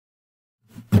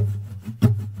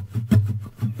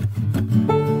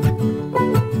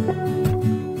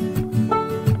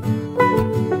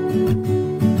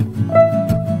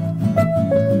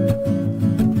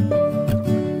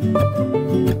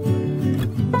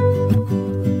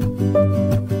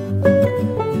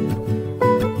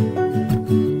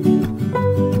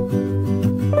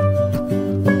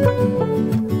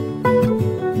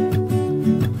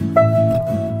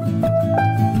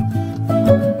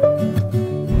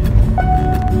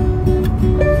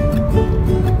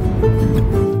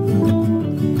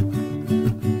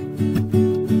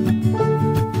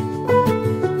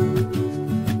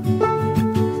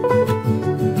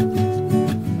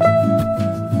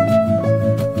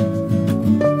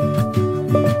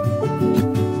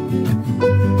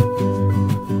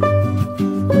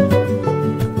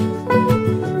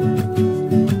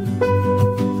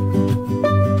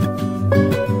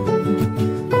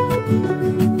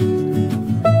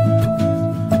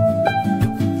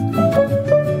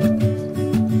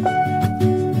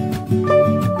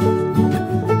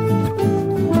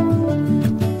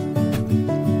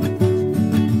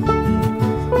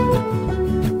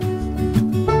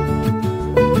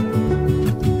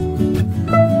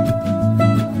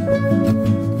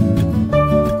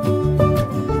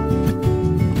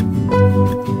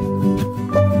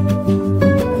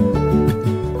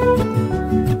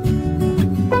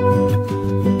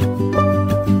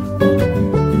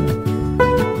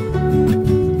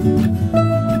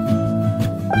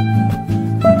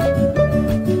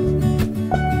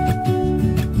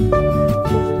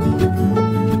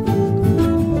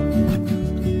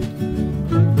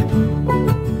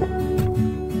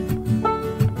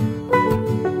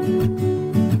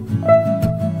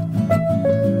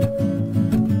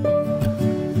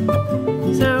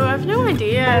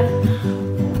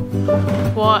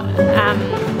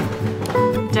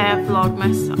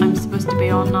Vlogmas I'm supposed to be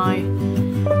on now.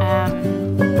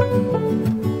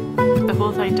 The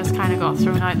whole thing just kind of got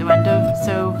thrown out the window,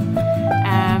 so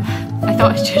I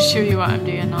thought I'd just show you what I'm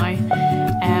doing now.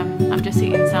 I'm just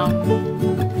eating some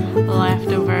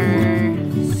leftover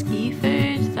ski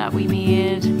food that we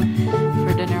made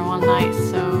for dinner one night,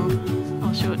 so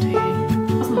I'll show it to you.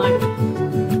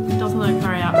 It doesn't look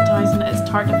very appetizing. It's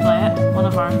tart de plate, one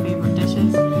of our favourite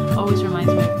dishes. Always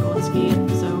reminds me of going skiing,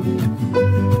 so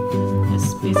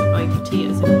it's basically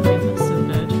potatoes and cream. It's so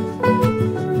good.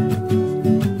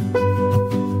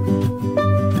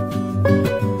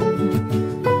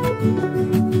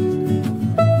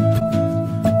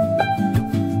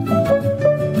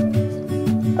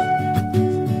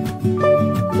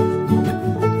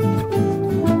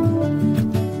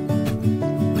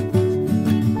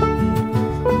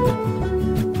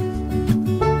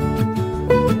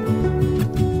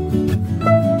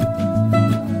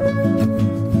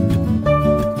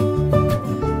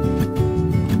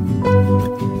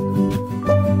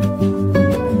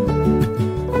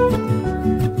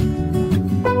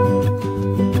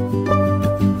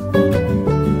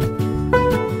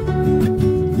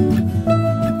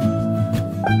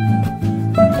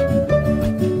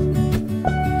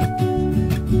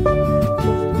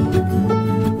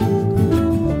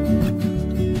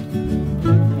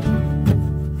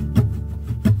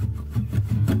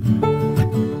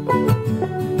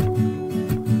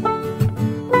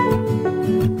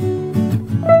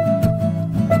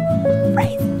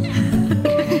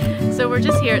 So we're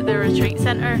just here at the retreat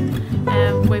centre.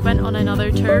 We went on another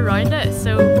tour around it,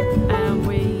 so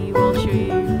we will show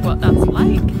you what that's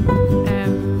like.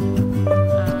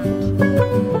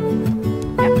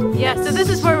 Yeah, so this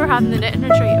is where we're having the knitting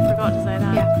retreat. I forgot to say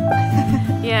that. Yeah.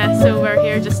 Yeah, so we're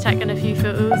here just taking a few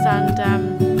photos and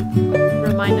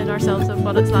reminding ourselves of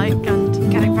what it's like, and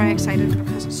getting very excited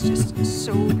because it's just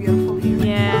so beautiful here.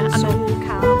 Yeah, and so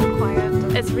calm and quiet.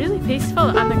 It's really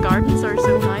peaceful, and the gardens are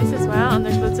so nice as well, and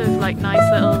there's loads of like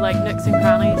nice little like nooks and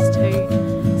crannies to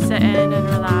sit in and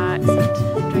relax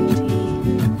and drink tea,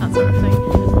 that sort of thing.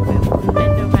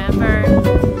 In November.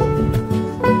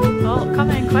 Oh, come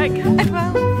in quick. It will.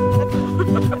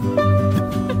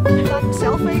 That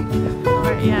selfie.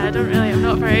 Or, yeah, I'm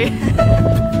not very.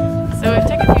 So we've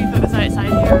taken a few photos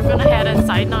outside here. We're going to head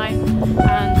inside now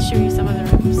and show you some of the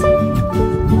rooms.